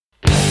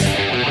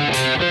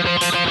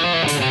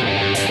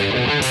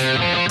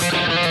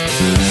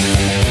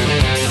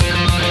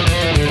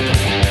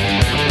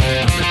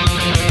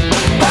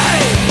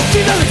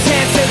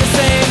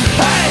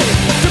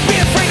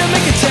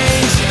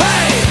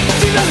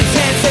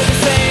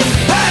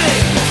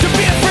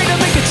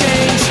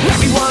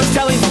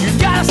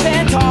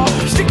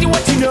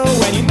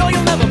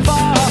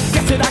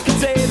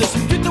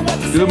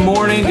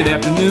good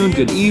afternoon,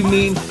 good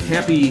evening.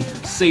 Happy,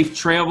 safe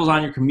travels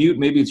on your commute.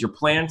 Maybe it's your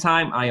plan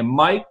time. I am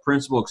Mike,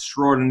 principal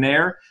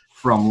extraordinaire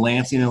from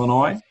Lansing,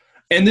 Illinois.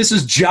 And this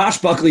is Josh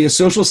Buckley, a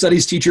social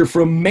studies teacher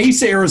from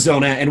Mesa,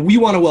 Arizona, and we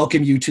want to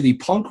welcome you to the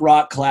Punk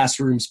Rock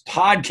Classrooms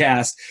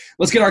podcast.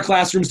 Let's get our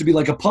classrooms to be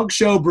like a punk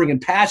show, bringing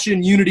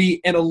passion,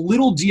 unity, and a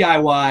little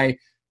DIY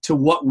to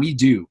what we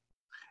do.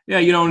 Yeah,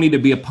 you don't need to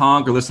be a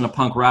punk or listen to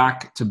punk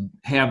rock to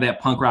have that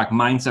punk rock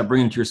mindset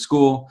bring it to your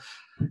school.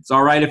 It's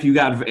all right if you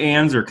got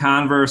Vans or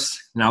Converse.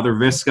 Now they're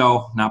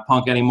Visco, not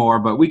punk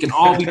anymore, but we can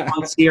all be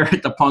punks here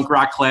at the Punk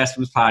Rock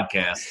Classrooms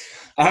podcast.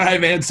 All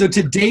right, man. So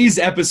today's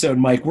episode,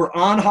 Mike, we're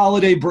on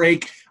holiday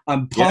break.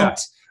 I'm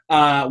pumped.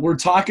 Yeah. We're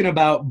talking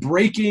about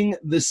breaking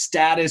the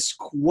status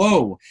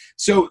quo.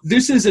 So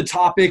this is a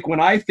topic,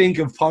 when I think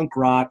of punk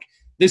rock,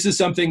 this is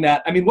something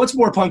that, I mean, what's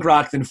more punk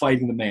rock than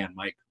fighting the man,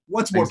 Mike?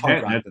 What's more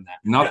punk rock than that?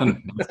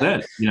 Nothing.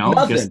 That's it. You know,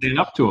 just stand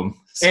up to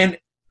him.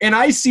 And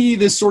I see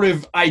this sort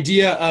of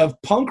idea of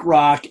punk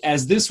rock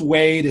as this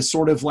way to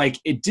sort of like,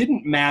 it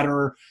didn't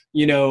matter,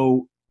 you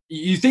know,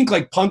 you think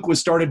like punk was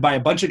started by a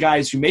bunch of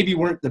guys who maybe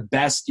weren't the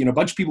best, you know, a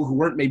bunch of people who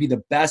weren't maybe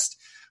the best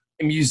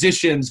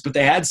musicians, but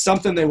they had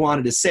something they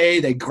wanted to say.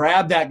 They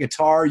grabbed that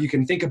guitar. You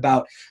can think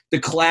about the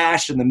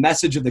Clash and the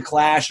message of the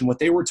Clash and what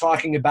they were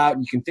talking about.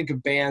 And you can think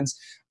of bands,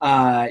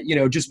 you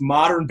know, just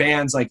modern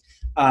bands like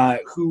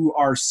who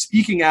are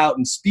speaking out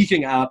and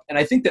speaking up. And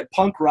I think that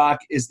punk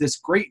rock is this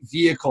great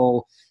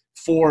vehicle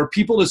for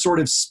people to sort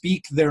of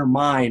speak their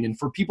mind and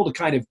for people to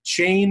kind of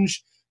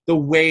change the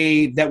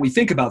way that we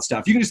think about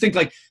stuff. You can just think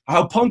like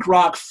how punk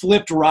rock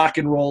flipped rock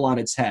and roll on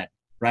its head,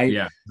 right?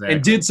 Yeah, exactly.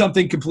 And did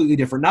something completely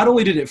different. Not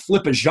only did it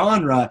flip a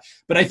genre,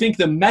 but I think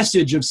the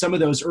message of some of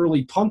those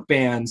early punk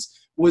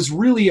bands was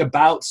really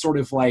about sort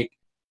of like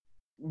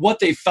what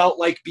they felt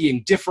like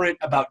being different,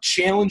 about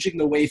challenging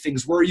the way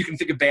things were. You can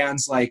think of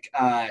bands like,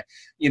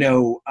 you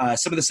know,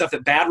 some of the stuff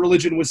that Bad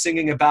Religion was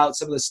singing about,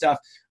 some of the stuff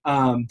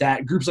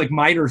that groups like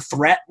Minor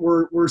Threat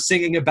were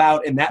singing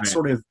about, and that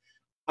sort of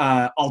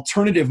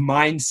alternative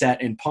mindset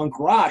in punk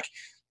rock.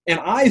 And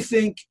I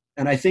think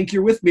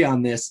you're with me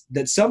on this,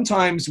 that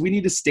sometimes we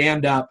need to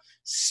stand up,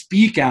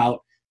 speak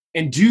out,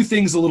 and do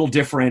things a little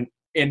different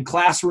in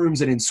classrooms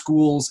and in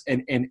schools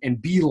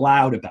and be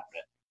loud about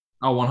it.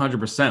 Oh,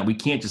 100%. We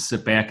can't just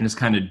sit back and just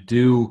kind of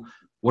do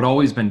what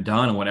always been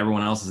done and what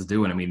everyone else is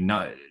doing. I mean,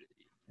 no,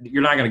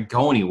 you're not going to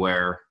go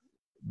anywhere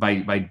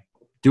by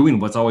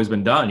doing what's always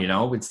been done. You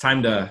know, it's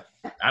time to,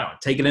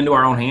 take it into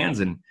our own hands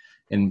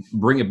and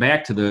bring it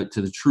back to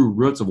the true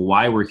roots of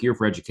why we're here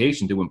for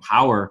education, to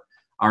empower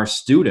our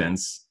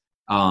students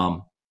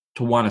to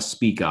want to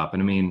speak up.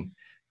 And I mean,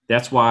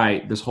 that's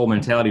why this whole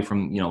mentality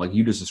from, you know, like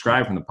you just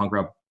described from the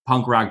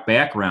punk rock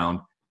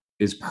background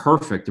is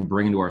perfect to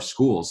bring into our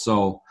schools.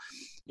 So,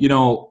 you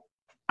know,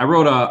 I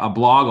wrote a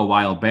blog a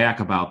while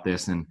back about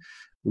this, and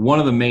one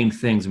of the main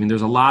things, I mean,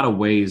 there's a lot of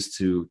ways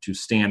to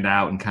stand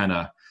out and kind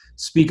of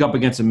speak up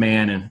against a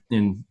man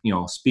and, you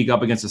know, speak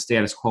up against the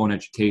status quo in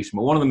education.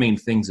 But one of the main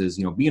things is,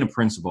 you know, being a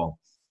principal,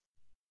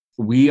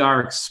 we are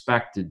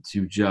expected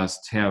to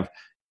just have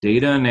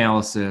data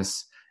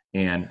analysis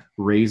and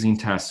raising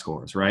test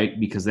scores, right?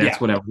 Because that's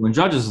what everyone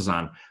judges us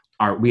on.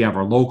 We have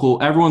our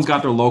local, everyone's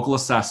got their local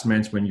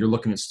assessments when you're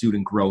looking at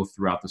student growth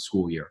throughout the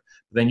school year.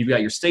 But then you've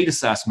got your state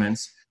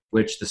assessments,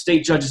 which the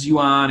state judges you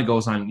on. It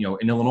goes on, you know,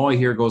 in Illinois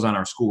here, it goes on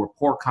our school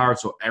report card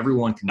so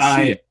everyone can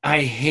see it.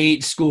 I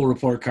hate school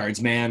report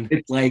cards, man.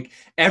 It's like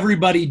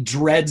everybody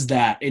dreads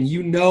that. And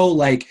you know,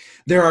 like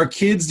there are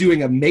kids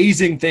doing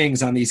amazing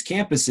things on these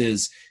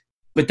campuses,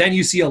 but then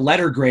you see a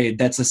letter grade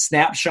that's a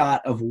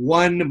snapshot of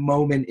one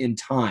moment in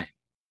time.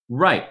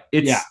 Right.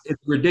 It's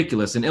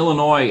ridiculous. In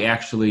Illinois,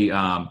 actually,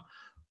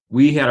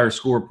 we had our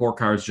school report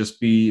cards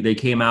they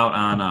came out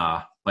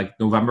on like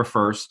November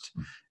 1st.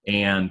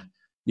 And,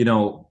 you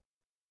know,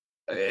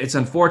 it's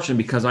unfortunate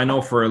because I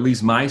know for at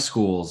least my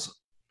schools,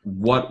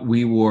 what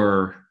we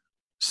were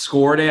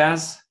scored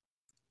as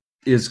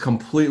is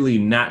completely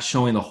not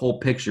showing the whole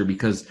picture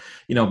because,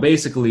 you know,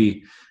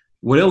 basically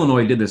what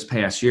Illinois did this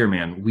past year,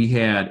 man,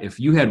 if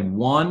you had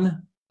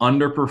one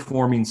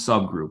underperforming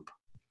subgroup,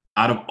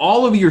 out of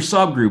all of your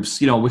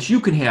subgroups, you know, which you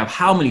can have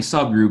how many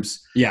subgroups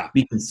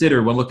be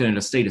considered when looking at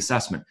a state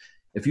assessment.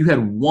 If you had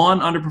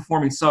one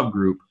underperforming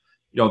subgroup,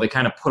 you know, they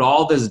kind of put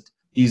all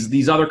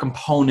these other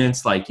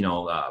components like, you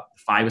know,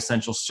 5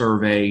 essential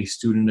survey,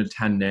 student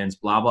attendance,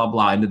 blah, blah,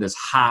 blah, into this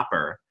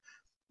hopper.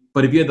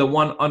 But if you had the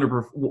one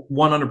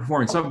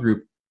underperforming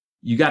subgroup,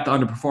 you got the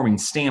underperforming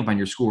stamp on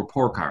your school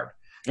report card.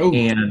 Oh.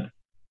 And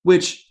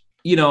which,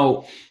 you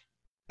know,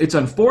 it's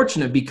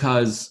unfortunate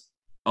because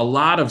a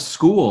lot of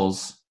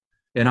schools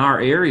in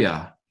our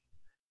area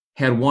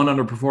had one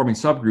underperforming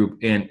subgroup,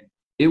 and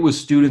it was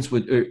students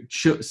with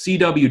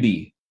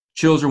CWD,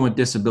 children with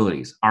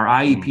disabilities, our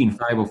IEP and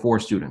 504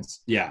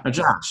 students. Yeah. Now,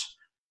 Josh,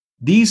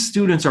 these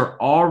students are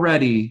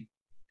already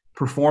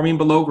performing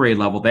below grade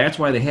level. That's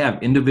why they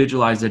have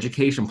individualized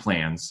education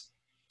plans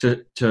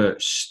to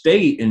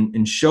state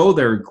and show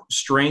their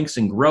strengths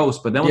and growths.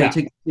 But then when they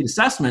take the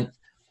assessment,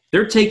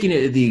 they're taking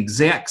it the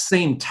exact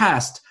same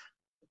test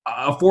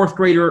a fourth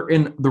grader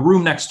in the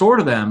room next door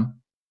to them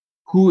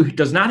who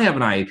does not have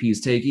an IEP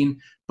is taking,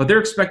 but they're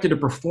expected to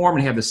perform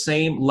and have the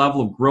same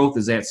level of growth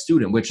as that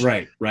student, which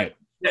right.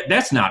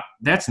 That's not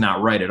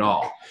right at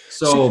all.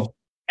 So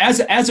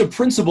as a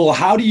principal,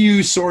 how do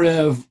you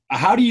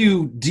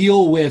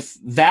deal with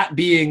that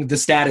being the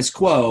status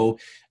quo,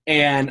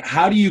 and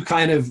how do you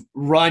kind of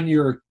run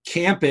your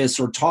campus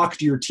or talk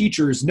to your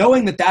teachers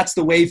knowing that that's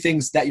the way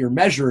things that you're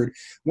measured?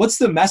 What's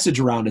the message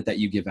around it that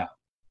you give out?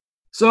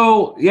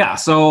 So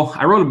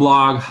I wrote a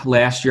blog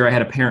last year. I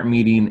had a parent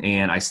meeting,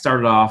 and I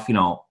started off,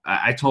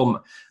 I told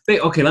them,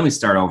 okay, let me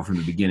start over from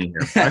the beginning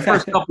here. My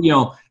first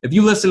couple, if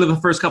you listen to the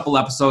first couple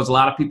episodes, a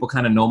lot of people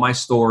kind of know my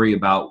story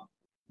about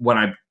when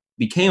I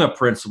became a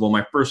principal.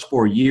 My first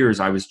 4 years,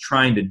 I was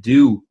trying to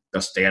do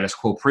the status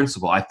quo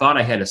principal. I thought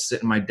I had to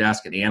sit in my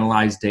desk and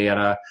analyze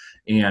data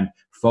and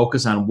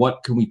focus on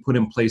what can we put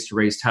in place to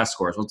raise test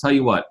scores. Well, I'll tell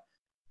you what,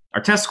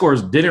 our test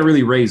scores didn't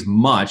really raise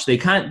much. They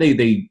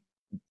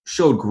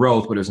showed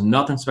growth, but it was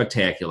nothing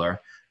spectacular.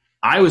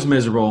 I was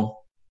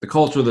miserable. The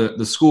culture of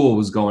the school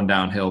was going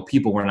downhill.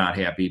 People were not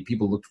happy.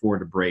 People looked forward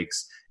to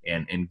breaks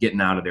and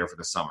getting out of there for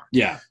the summer.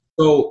 Yeah.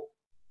 So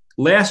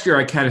last year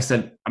I kind of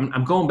said,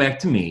 I'm going back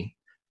to me.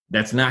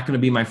 That's not going to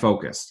be my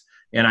focus.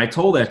 And I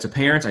told that to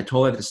parents. I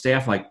told that to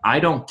staff. Like, I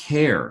don't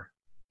care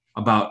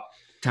about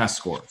test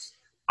scores.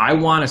 I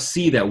want to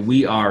see that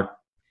we are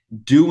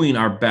doing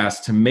our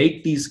best to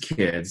make these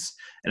kids,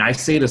 and I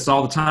say this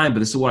all the time, but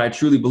this is what I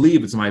truly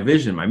believe. It's my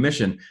vision, my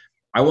mission.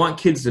 I want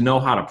kids to know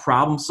how to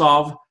problem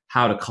solve,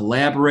 how to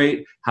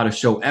collaborate, how to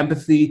show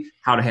empathy,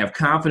 how to have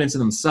confidence in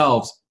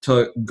themselves,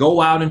 to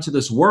go out into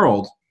this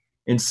world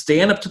and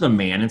stand up to the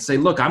man and say,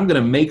 look, I'm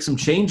going to make some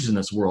changes in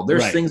this world.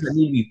 There's things that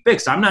need to be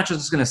fixed. I'm not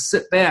just going to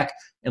sit back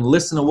and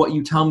listen to what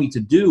you tell me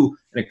to do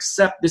and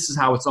accept this is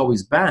how it's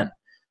always been.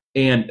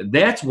 And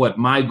that's what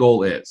my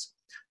goal is.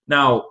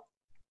 Now,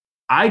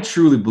 I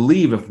truly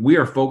believe if we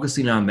are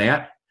focusing on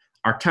that,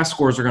 our test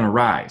scores are going to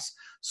rise.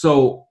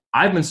 So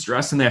I've been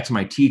stressing that to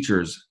my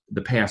teachers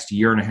the past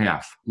year and a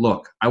half.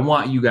 Look, I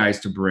want you guys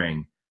to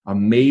bring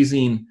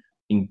amazing,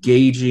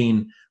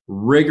 engaging,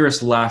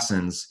 rigorous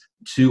lessons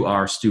to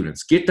our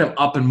students. Get them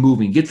up and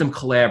moving, get them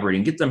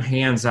collaborating, get them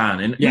hands-on.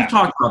 And we've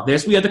talked about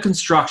this. We had the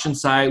construction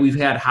site, we've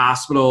had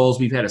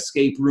hospitals, we've had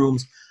escape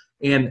rooms.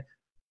 And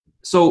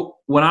so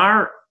when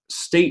our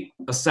state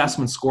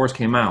assessment scores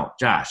came out,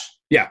 Josh,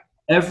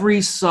 every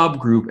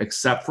subgroup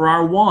except for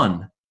our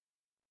one,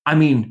 I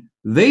mean,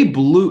 they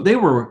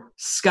were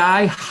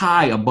sky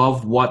high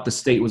above what the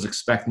state was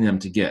expecting them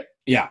to get.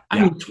 I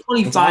mean,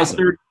 25,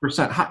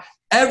 30% high.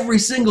 Every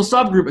single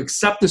subgroup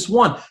except this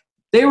one,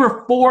 they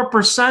were 4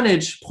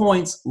 percentage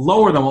points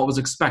lower than what was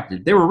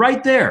expected. They were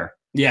right there.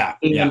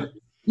 And,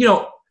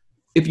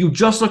 if you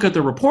just look at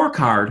the report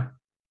card,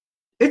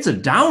 it's a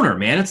downer,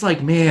 man. It's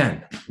like,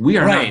 man, we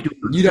are not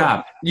doing the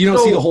job. You don't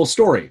see the whole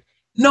story.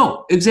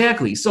 No,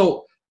 exactly.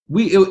 So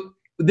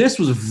this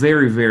was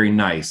very, very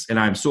nice, and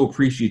I'm so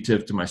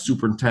appreciative to my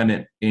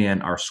superintendent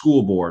and our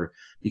school board,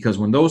 because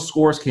when those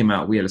scores came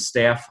out, we had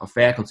a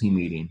faculty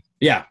meeting.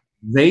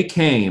 They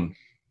came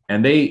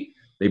and they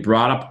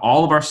brought up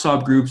all of our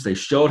subgroups. They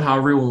showed how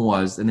everyone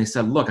was, and they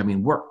said, look, I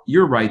mean,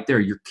 you're right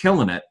there. You're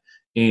killing it,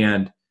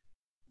 and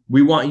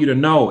we want you to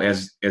know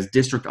as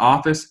district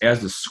office,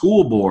 as the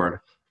school board,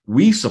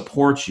 we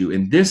support you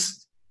in this.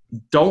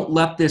 Don't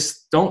let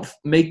these numbers,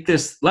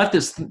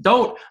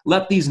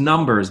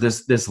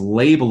 this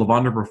label of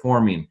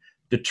underperforming,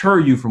 deter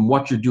you from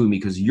what you're doing,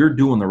 because you're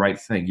doing the right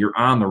thing. You're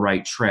on the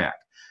right track.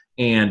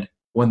 And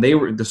when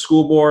the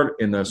school board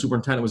and the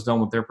superintendent was done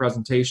with their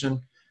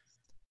presentation,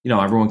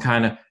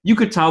 everyone you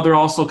could tell they're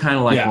also kind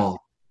of like, well,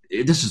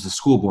 this is the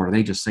school board. Are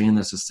they just saying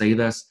this to say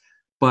this?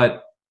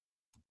 But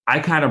I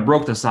kind of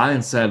broke the silence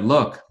and said,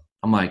 look,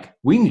 I'm like,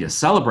 we need to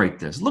celebrate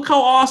this. Look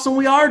how awesome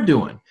we are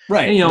doing.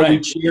 And, we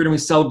cheered and we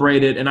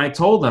celebrated. And I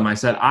told them, I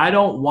said, I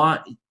don't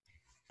want,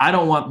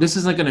 this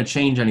isn't going to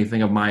change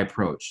anything of my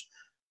approach.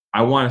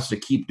 I want us to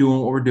keep doing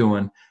what we're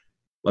doing.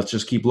 Let's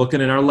just keep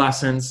looking at our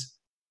lessons.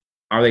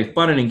 Are they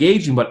fun and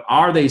engaging, but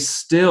are they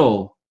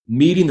still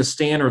meeting the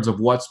standards of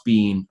what's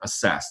being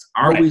assessed?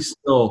 Are we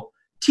still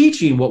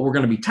teaching what we're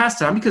going to be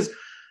tested on?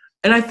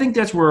 And I think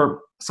that's where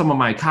some of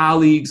my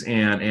colleagues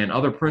and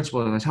other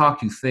principals that I talk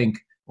to think,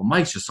 well,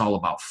 Mike's just all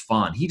about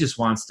fun. He just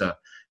wants to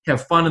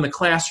have fun in the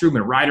classroom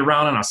and ride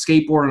around on a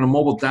skateboard and a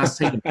mobile desk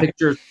taking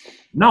pictures.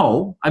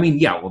 No, I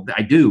mean,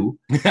 I do.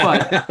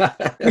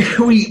 But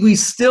we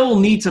still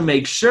need to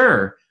make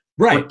sure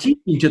we're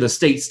teaching to the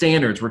state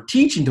standards. We're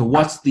teaching to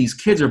what these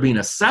kids are being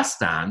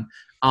assessed on.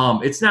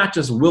 It's not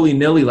just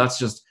willy-nilly, let's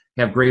just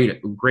have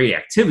great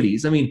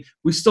activities. I mean,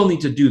 we still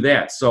need to do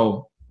that.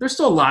 So there's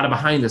still a lot of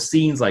behind the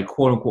scenes, like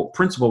quote-unquote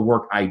principal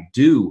work I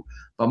do.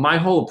 But my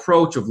whole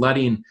approach of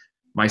letting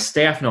my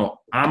staff know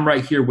I'm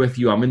right here with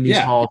you. I'm in these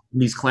halls, in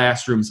these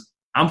classrooms.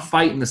 I'm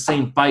fighting the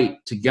same fight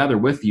together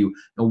with you.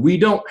 And we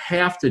don't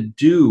have to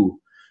do,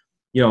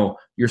 your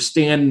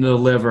stand and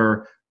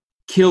deliver,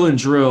 kill and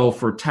drill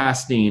for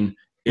testing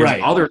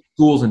as other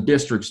schools and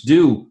districts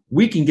do.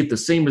 We can get the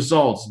same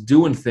results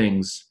doing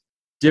things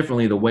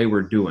differently the way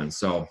we're doing.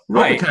 So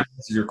right. Kind of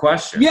answers your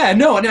question. Yeah,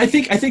 no, and I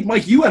think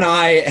Mike, you and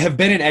I have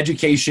been in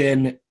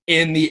education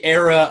in the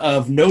era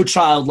of No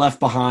Child Left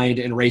Behind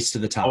and Race to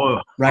the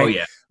Top. Right? Oh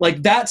yeah.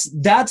 Like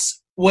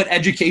that's what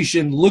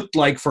education looked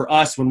like for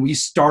us when we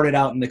started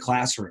out in the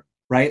classroom,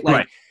 right?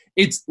 Like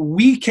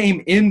we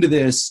came into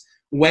this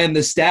when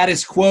the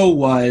status quo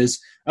was,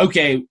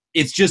 okay,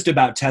 it's just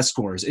about test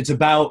scores. It's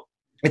about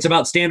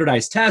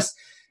standardized tests.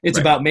 It's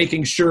about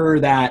making sure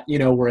that,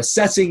 we're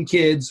assessing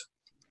kids.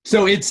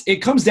 So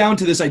it comes down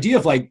to this idea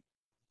of like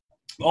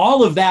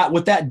all of that.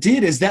 What that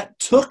did is that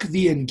took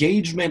the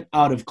engagement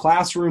out of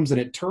classrooms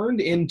and it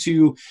turned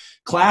into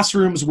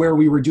classrooms where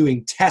we were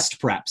doing test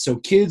prep. So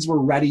kids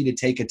were ready to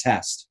take a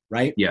test,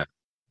 right? Yeah.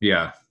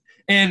 Yeah.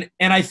 And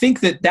I think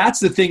that's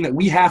the thing that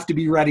we have to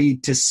be ready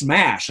to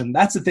smash. And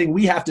that's the thing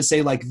we have to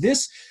say, like,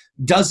 this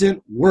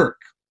doesn't work.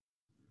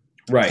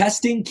 Right.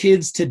 Testing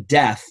kids to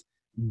death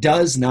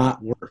does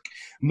not work.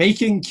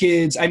 Making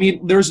kids,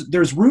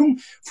 there's room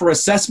for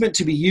assessment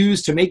to be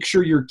used to make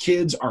sure your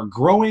kids are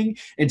growing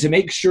and to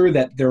make sure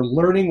that they're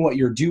learning what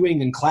you're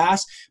doing in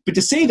class. But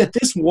to say that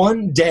this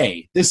one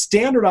day, this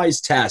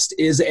standardized test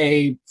is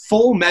a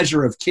full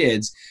measure of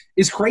kids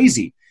is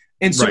crazy.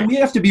 And so we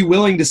have to be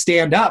willing to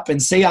stand up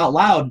and say out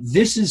loud,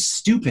 this is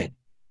stupid.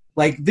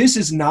 Like, this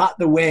is not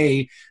the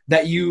way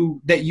that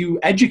you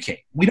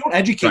educate. We don't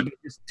educate by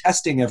just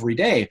testing every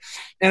day.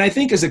 And I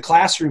think as a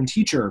classroom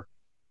teacher,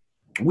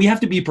 we have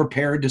to be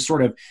prepared to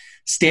sort of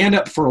stand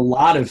up for a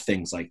lot of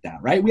things like that,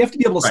 right? We have to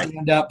be able to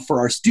stand up for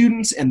our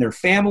students and their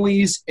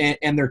families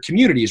and their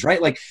communities,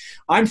 right? Like,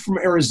 I'm from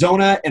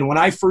Arizona, and when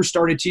I first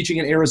started teaching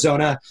in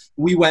Arizona,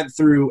 we went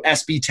through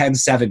SB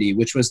 1070,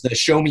 which was the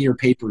Show Me Your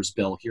Papers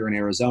bill here in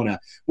Arizona,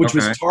 which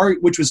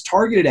was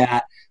targeted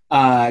at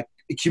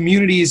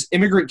communities,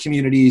 immigrant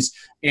communities,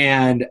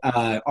 and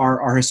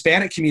our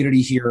Hispanic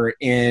community here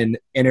in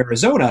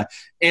Arizona.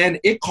 And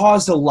it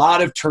caused a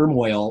lot of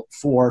turmoil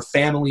for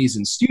families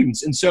and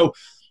students. And so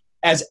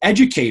as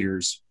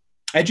educators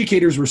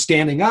were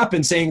standing up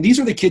and saying, these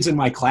are the kids in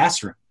my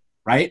classroom,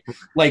 right?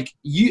 Like,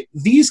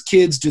 these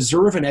kids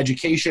deserve an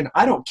education.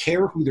 I don't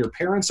care who their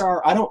parents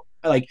are.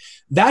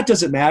 That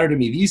doesn't matter to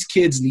me. These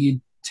kids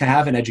need to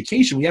have an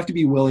education. We have to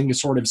be willing to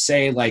sort of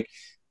say, like,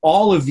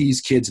 all of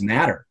these kids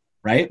matter.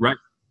 Right.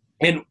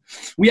 And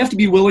we have to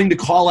be willing to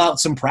call out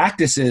some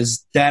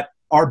practices that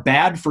are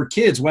bad for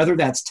kids, whether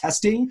that's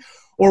testing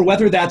or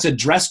whether that's a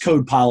dress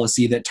code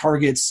policy that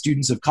targets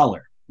students of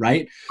color.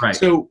 Right.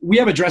 So we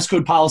have a dress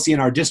code policy in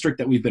our district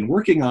that we've been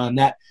working on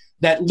that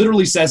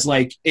literally says,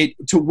 like,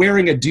 to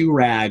wearing a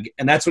do-rag.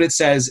 And that's what it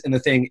says in the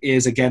thing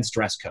is against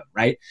dress code.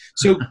 Right.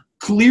 So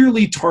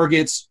clearly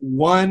targets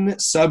one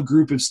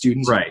subgroup of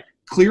students. Right.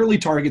 Clearly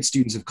targets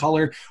students of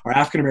color or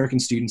African-American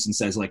students and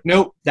says, like,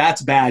 nope,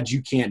 that's bad.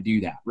 You can't do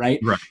that. Right.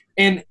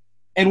 And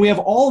we have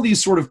all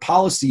these sort of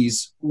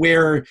policies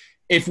where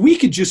if we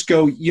could just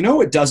go,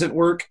 it doesn't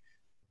work.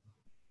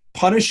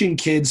 Punishing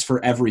kids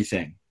for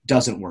everything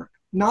doesn't work.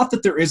 Not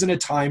that there isn't a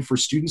time for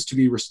students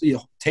to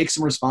take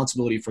some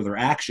responsibility for their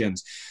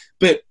actions,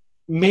 but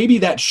maybe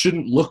that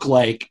shouldn't look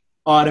like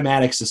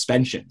automatic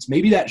suspensions.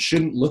 Maybe that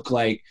shouldn't look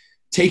like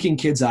taking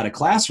kids out of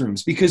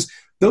classrooms, because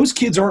those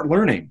kids aren't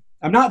learning.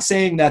 I'm not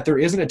saying that there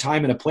isn't a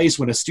time and a place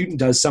when a student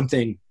does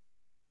something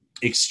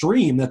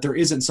extreme, that there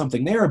isn't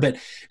something there. But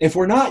if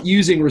we're not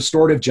using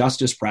restorative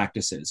justice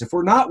practices, if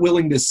we're not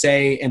willing to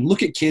say and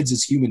look at kids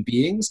as human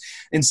beings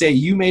and say,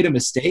 you made a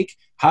mistake,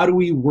 how do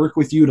we work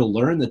with you to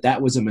learn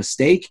that was a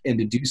mistake and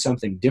to do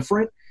something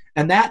different?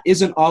 And that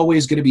isn't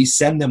always going to be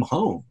send them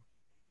home.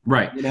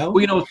 Right.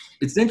 Well,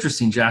 it's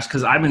interesting, Josh,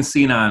 because I've been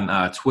seeing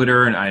on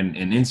Twitter and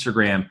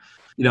Instagram,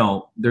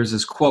 there's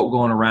this quote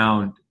going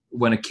around: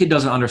 when a kid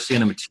doesn't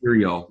understand a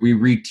material, we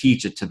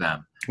reteach it to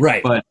them.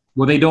 Right. But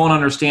when they don't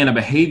understand a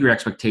behavior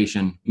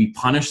expectation, we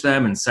punish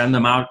them and send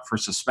them out for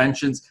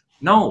suspensions.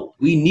 No,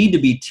 we need to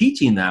be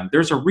teaching them.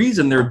 There's a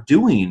reason they're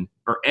doing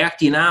or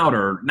acting out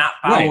or not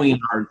following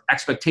our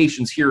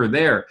expectations here or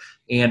there.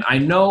 And I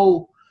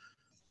know,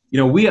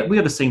 we have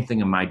the same thing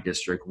in my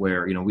district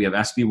where, we have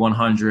SB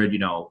 100,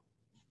 you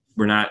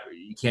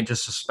can't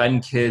just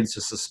suspend kids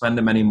to suspend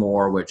them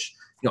anymore, which,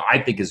 I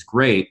think is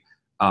great.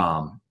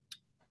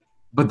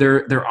 But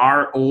there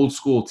are old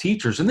school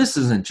teachers, and this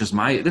isn't just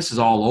this is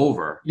all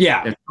over.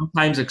 Yeah. That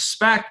sometimes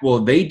expect, well,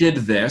 they did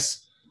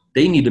this,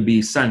 they need to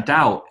be sent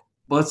out.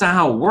 Well, that's not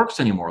how it works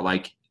anymore.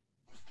 Like,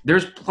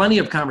 there's plenty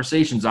of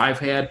conversations I've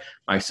had,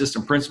 my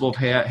assistant principal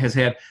has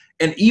had,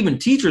 and even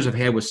teachers have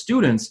had with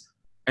students,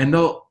 and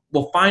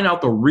we'll find out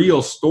the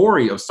real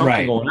story of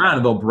something going on,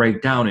 and they'll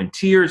break down in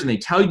tears, and they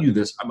tell you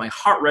this, my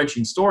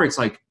heart-wrenching story. It's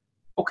like,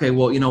 okay,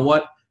 well, you know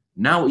what?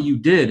 Now what you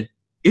did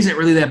isn't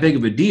really that big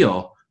of a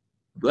deal.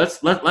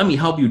 Let me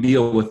help you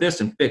deal with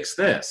this and fix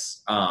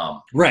this.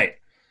 Right.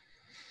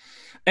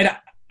 And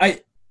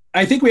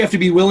I think we have to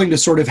be willing to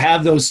sort of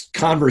have those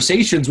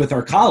conversations with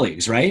our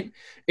colleagues, right?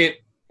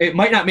 It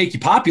might not make you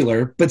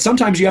popular, but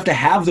sometimes you have to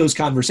have those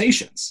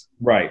conversations.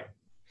 Right.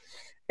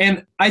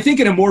 And I think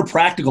in a more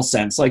practical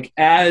sense, like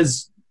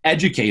as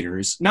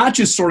educators, not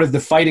just sort of the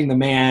fighting the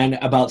man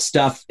about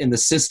stuff in the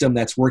system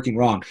that's working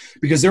wrong,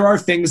 because there are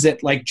things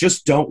that like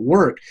just don't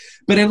work.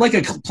 But in like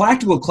a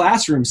practical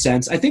classroom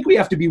sense, I think we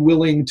have to be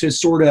willing to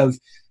sort of,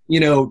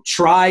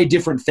 try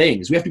different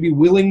things. We have to be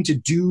willing to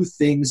do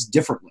things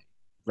differently,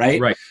 right?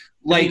 Right.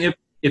 Like, I mean,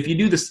 if you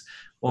do this,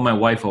 well, my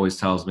wife always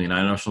tells me, and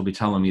I know she'll be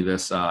telling me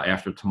this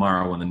after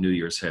tomorrow when the New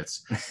Year's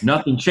hits,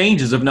 nothing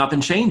changes if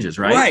nothing changes,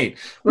 right?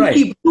 Right.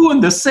 You keep doing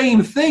the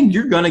same thing,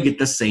 you're going to get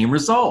the same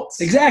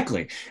results.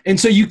 Exactly. And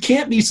so you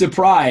can't be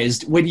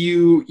surprised when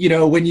you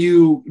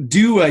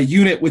do a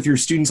unit with your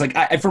students,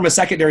 like from a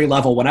secondary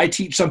level, when I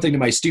teach something to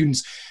my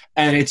students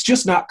and it's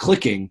just not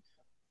clicking,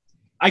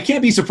 I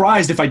can't be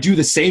surprised if I do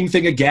the same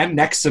thing again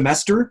next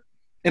semester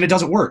and it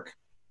doesn't work.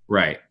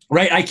 Right.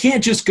 I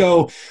can't just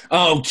go,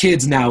 oh,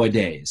 kids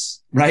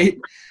nowadays, right?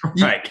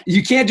 Right.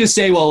 You can't just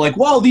say,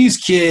 well, these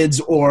kids,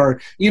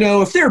 or,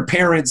 if their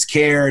parents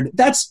cared,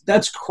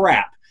 that's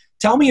crap.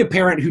 Tell me a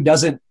parent who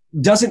doesn't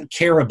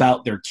care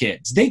about their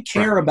kids. They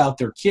care about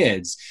their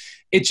kids.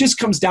 It just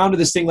comes down to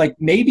this thing, like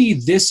maybe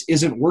this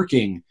isn't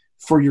working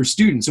for your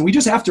students. And we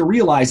just have to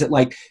realize that,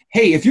 like,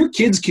 hey, if your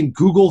kids can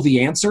Google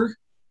the answer,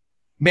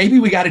 maybe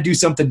we got to do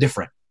something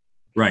different.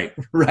 Right.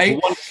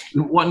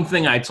 One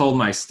thing I told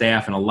my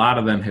staff, and a lot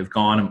of them have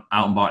gone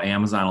out and bought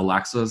Amazon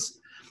Alexas,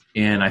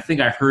 and I think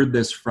I heard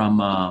this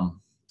from,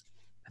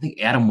 I think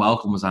Adam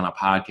Welcome was on a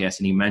podcast,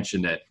 and he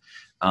mentioned it.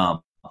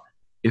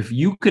 If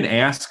you could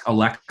ask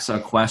Alexa a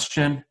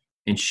question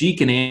and she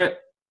can answer it,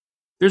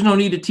 there's no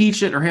need to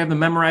teach it or have them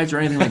memorize or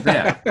anything like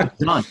that.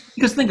 It's done.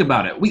 Because think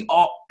about it.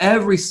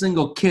 Every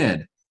single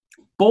kid,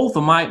 both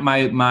of my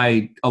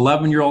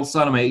 11-year-old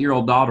son and my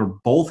 8-year-old daughter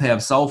both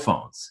have cell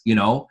phones,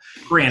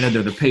 Granted,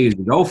 they're the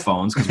pay-as-you-go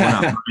phones because we're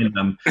not buying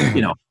them,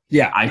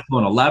 iPhone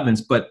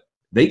 11s, but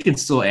they can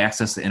still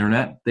access the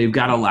internet. They've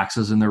got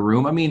Alexas in their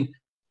room. I mean,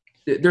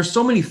 there's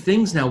so many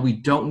things now we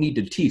don't need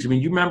to teach. I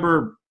mean, you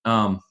remember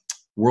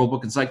World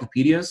Book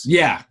Encyclopedias?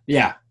 Yeah.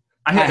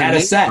 I had a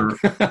set.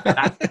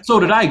 So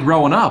did I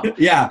growing up.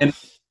 Yeah. And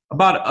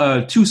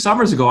about 2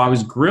 summers ago, I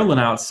was grilling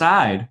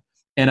outside,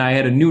 and I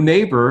had a new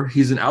neighbor.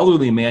 He's an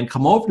elderly man,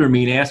 come over to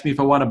me and ask me if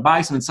I want to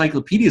buy some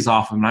encyclopedias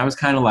off him. And I was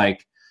kind of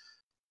like,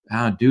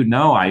 dude,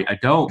 no, I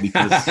don't,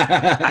 because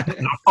I got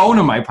a phone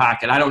in my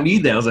pocket. I don't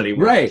need those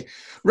anymore.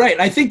 Right.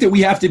 I think that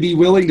we have to be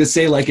willing to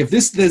say, like, if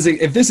this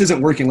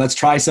isn't working, let's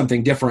try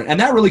something different. And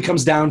that really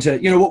comes down to,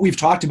 what we've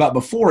talked about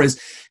before is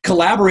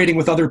collaborating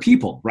with other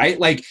people, right?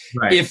 Like,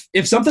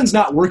 if something's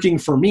not working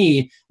for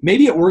me,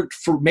 maybe it worked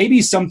for maybe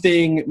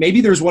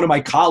there's one of my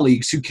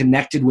colleagues who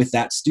connected with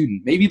that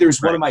student. Maybe there's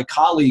one of my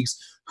colleagues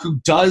who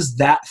does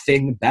that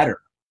thing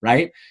better,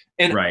 right?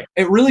 And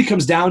it really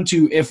comes down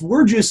to, if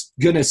we're just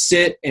going to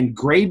sit and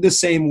grade the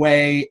same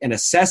way and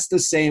assess the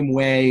same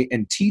way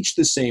and teach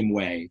the same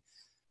way,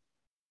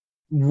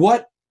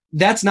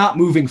 that's not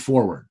moving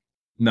forward.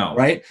 No.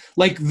 Right?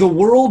 Like, the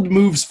world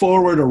moves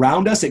forward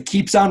around us. It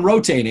keeps on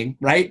rotating,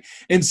 right?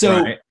 And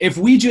so if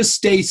we just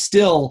stay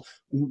still,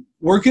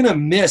 we're going to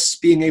miss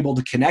being able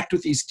to connect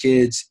with these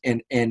kids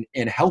and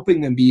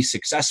helping them be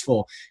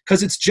successful,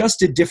 because it's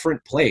just a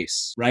different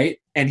place, right?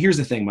 And here's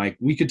the thing, Mike,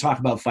 we could talk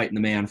about fighting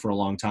the man for a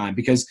long time,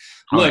 because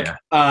we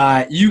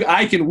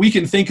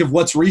can think of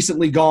what's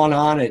recently gone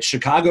on at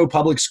Chicago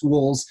public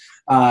schools,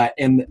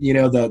 and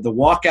the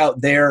walkout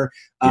there.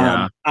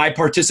 I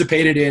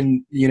participated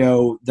in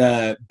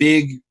the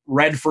big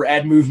Red for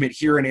Ed movement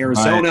here in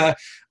Arizona.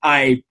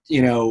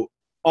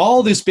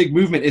 All this big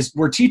movement is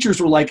where teachers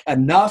were like,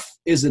 enough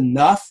is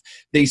enough.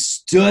 They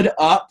stood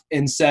up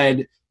and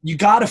said, you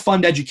got to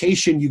fund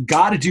education. You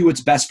got to do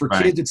what's best for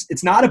kids.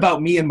 It's not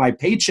about me and my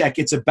paycheck.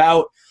 It's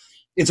about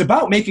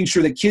making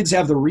sure that kids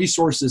have the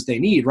resources they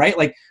need, right?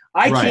 Like,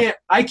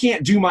 I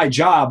can't do my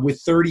job with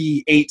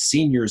 38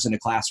 seniors in a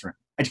classroom.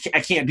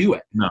 I can't do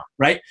it. No.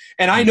 Right.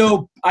 And I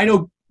know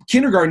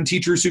kindergarten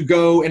teachers who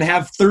go and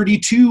have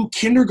 32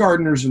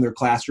 kindergartners in their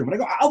classroom. And I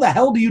go, how the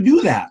hell do you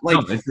do that? Like,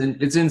 no,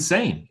 it's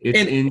insane.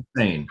 It's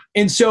insane.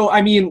 And so,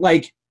 I mean,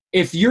 like,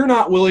 if you're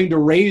not willing to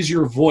raise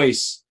your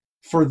voice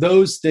for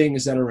those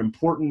things that are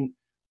important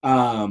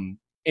in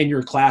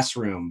your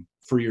classroom,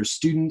 for your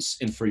students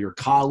and for your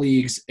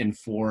colleagues and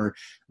for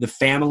the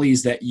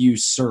families that you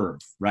serve,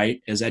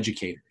 right, as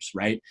educators,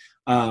 right,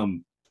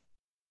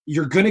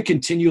 you're going to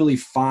continually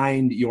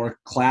find your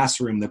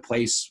classroom the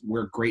place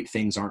where great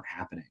things aren't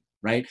happening,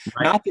 right?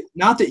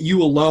 Not that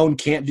you alone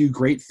can't do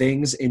great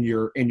things in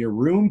your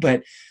room,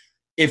 but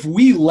if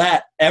we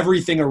let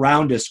everything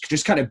around us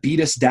just kind of beat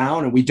us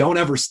down and we don't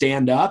ever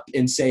stand up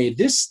and say,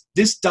 this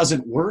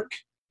doesn't work,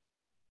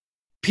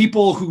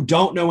 people who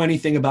don't know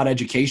anything about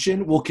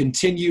education will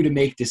continue to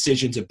make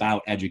decisions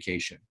about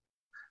education.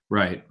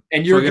 Right.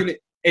 And you're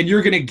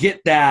going to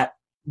get that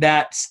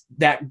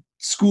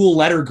school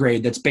letter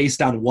grade that's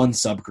based on one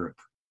subgroup.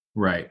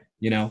 Right.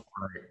 Right.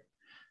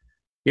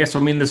 Yeah. So,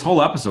 I mean, this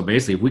whole episode,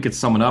 basically, if we could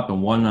sum it up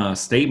in one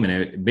statement,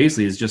 it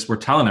basically is just, we're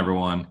telling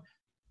everyone,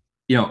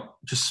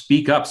 just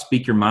speak up,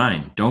 speak your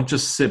mind. Don't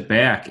just sit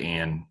back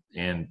and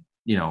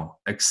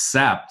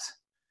accept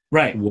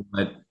right.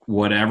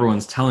 what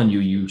everyone's telling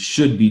you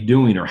should be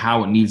doing or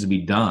how it needs to be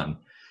done.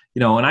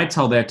 And I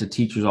tell that to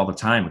teachers all the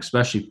time,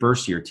 especially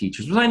first-year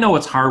teachers, because I know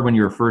it's hard when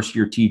you're a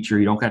first-year teacher.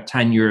 You don't got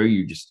tenure.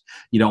 You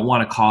don't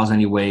want to cause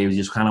any waves.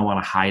 You just kind of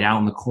want to hide out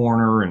in the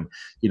corner and,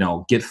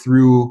 get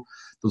through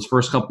those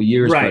first couple of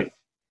years. Right.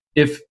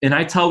 But and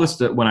I tell this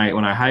that when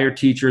I hire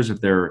teachers, if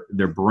they're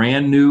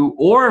brand new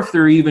or if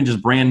they're even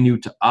just brand new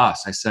to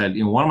us, I said,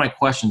 one of my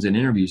questions in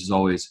interviews is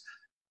always,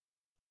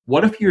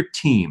 what if your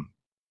team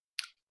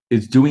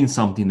is doing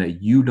something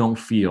that you don't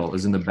feel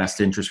is in the best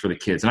interest for the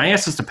kids? And I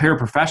ask this to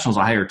paraprofessionals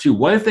I hire too.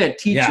 What if that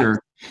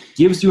teacher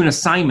gives you an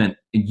assignment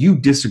and you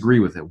disagree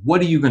with it?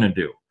 What are you going to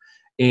do?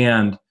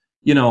 And,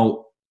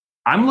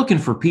 I'm looking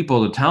for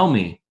people to tell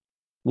me,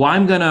 well,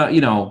 I'm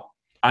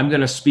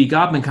going to speak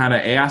up and kind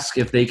of ask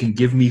if they can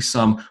give me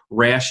some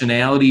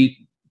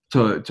rationality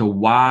to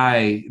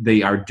why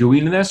they are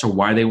doing this or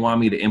why they want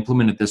me to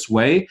implement it this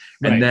way.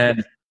 Right. And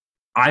then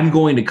I'm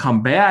going to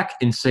come back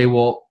and say,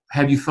 well,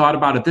 have you thought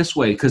about it this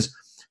way? Because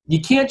you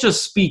can't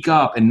just speak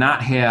up and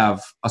not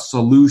have a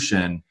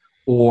solution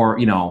or,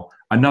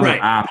 another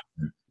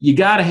option. You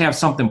got to have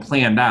something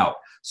planned out.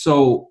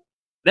 So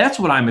that's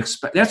what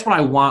that's what I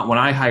want when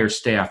I hire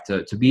staff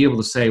to be able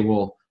to say,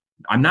 well,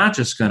 I'm not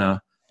just going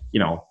to,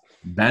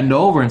 bend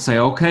over and say,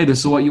 okay, this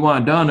is what you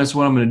want done. This is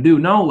what I'm going to do.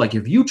 No, like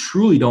if you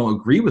truly don't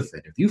agree with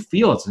it, if you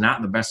feel it's not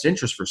in the best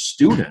interest for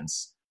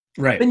students,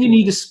 right, then you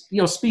need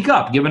to speak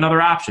up, give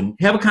another option,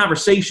 have a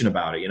conversation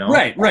about it.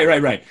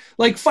 Right.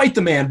 Like fight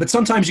the man, but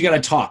sometimes you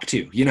got to talk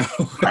too.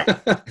 Right.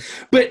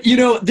 But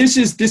this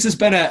has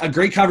been a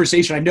great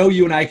conversation. I know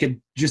you and I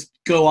could just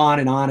go on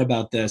and on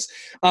about this,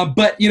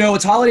 but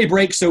it's holiday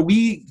break, so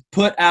we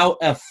put out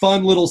a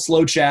fun little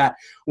slow chat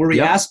where we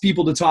ask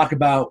people to talk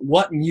about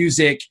what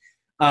music,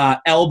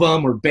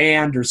 album or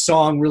band or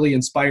song really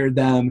inspired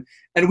them.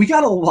 And we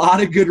got a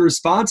lot of good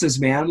responses,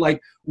 man. Like,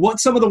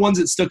 what's some of the ones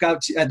that stuck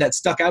out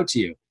to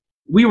you?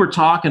 We were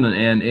talking,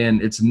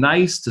 and it's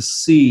nice to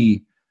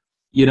see,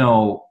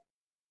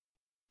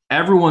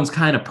 everyone's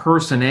kind of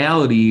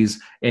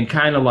personalities and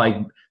kind of like.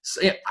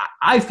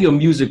 I feel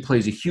music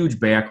plays a huge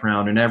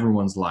background in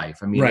everyone's life.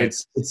 I mean,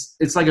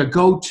 it's like a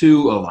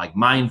go-to of like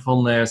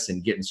mindfulness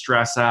and getting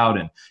stress out,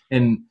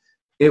 and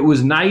it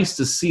was nice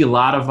to see a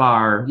lot of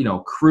our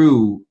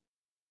crew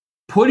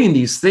putting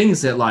these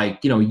things that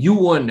you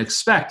wouldn't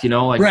expect,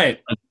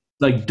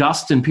 like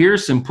Dustin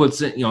Pearson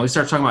puts it, he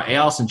starts talking about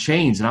Alice in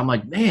Chains, and I'm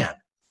like, man,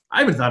 I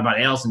haven't thought about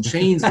Alice in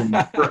Chains in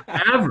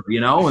forever,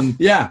 and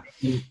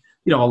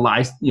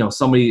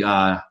somebody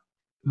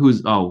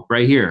who's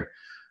right here,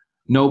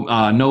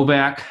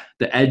 Novak,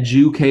 the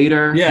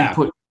educator, he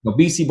put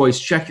BC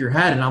Boys Check Your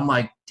Head, and I'm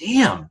like,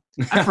 damn,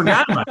 I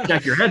forgot about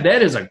Check Your Head.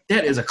 That is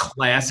a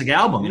classic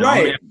album,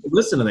 right? I have to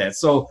listen to that,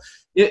 so.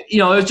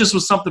 It just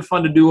was something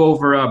fun to do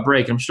over a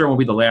break. I'm sure it won't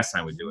be the last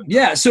time we do it.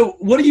 Yeah. So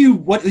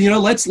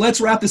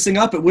let's wrap this thing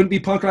up. It wouldn't be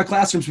Punk Rock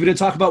Classrooms. We didn't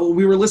talk about what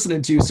we were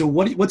listening to. So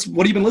what have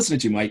you been listening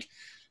to, Mike?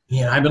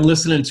 Yeah, I've been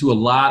listening to a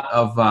lot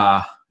of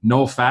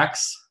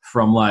NoFX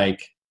from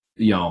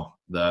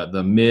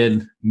the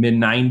mid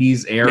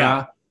 90s era.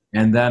 Yeah.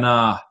 And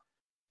then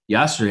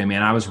yesterday,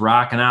 man, I was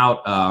rocking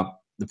out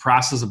The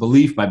Process of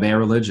Belief by Bad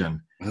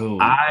Religion. Oh.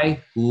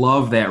 I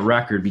love that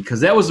record because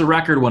that was the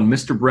record when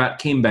Mr. Brett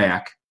came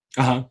back.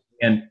 Uh-huh.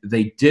 And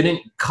they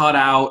didn't cut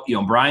out,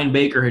 Brian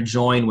Baker had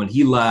joined when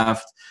he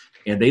left,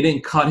 and they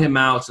didn't cut him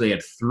out. So they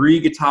had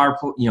 3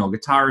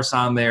 guitarists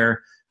on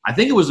there. I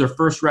think it was their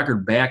first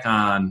record back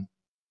on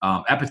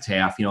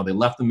Epitaph. They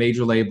left the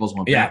major labels,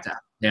 went back to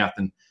Epitaph.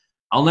 And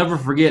I'll never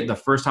forget the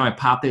first time I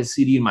popped that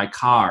CD in my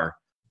car,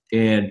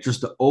 and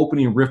just the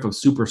opening riff of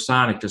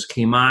Supersonic just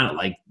came on at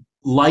like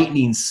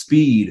lightning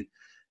speed.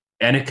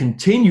 And it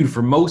continued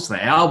for most of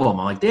the album.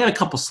 I'm like, they had a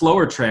couple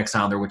slower tracks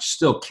on there, which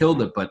still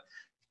killed it, but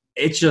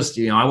it's just,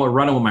 I went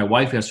running with my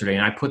wife yesterday,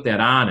 and I put that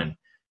on, and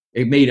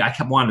I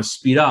kept wanting to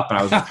speed up, but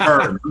I was with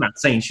her. I'm not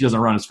saying she doesn't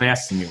run as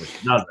fast as me, which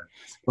she doesn't,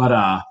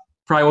 but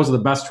probably wasn't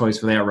the best choice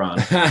for that run.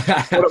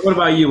 What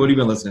about you? What have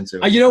you been listening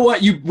to? You know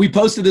what? We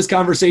posted this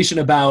conversation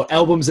about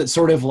albums that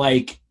sort of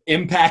like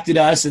impacted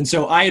us, and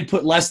so I had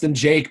put Less Than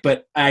Jake,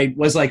 but I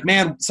was like,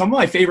 man, some of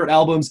my favorite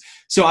albums.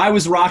 So I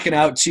was rocking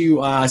out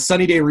to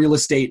Sunny Day Real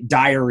Estate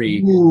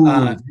Diary,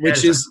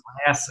 which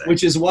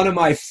is one of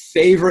my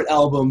favorite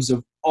albums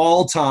of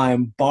all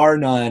time, bar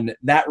none.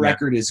 That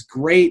record is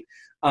great.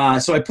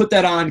 So I put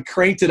that on,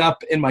 cranked it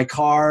up in my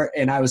car,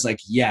 and I was like,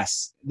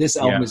 yes, this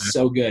album is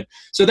so good.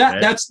 So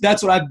that's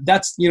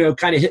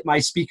kind of hit my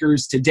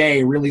speakers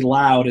today really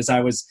loud as I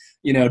was,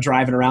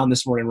 driving around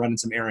this morning, running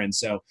some errands.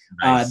 So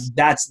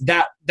that's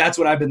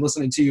what I've been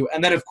listening to.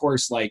 And then of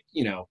course,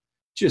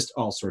 just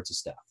all sorts of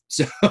stuff.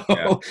 So,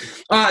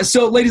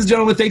 so ladies and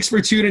gentlemen, thanks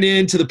for tuning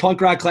in to the Punk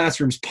Rock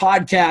Classrooms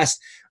podcast.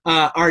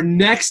 Our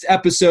next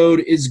episode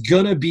is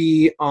going to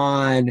be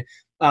on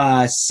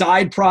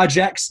side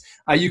projects.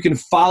 You can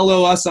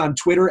follow us on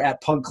Twitter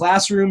at Punk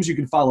Classrooms. You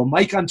can follow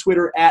Mike on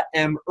Twitter at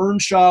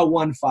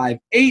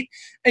mearnshaw158.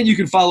 And you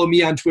can follow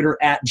me on Twitter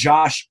at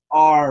Josh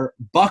R.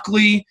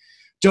 Buckley.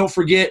 Don't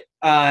forget,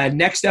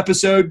 next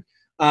episode,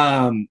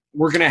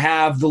 We're going to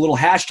have the little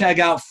hashtag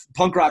out,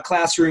 Punk Rock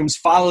Classrooms.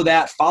 Follow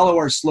that. Follow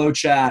our slow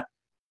chat.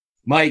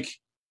 Mike,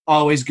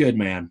 always good,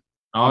 man.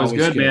 Always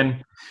good,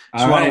 man.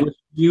 Just want to wish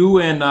you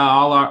and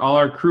all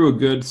our crew a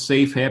good,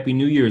 safe, happy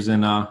New Year's,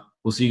 and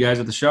we'll see you guys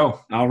at the show.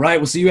 All right.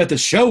 We'll see you at the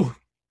show.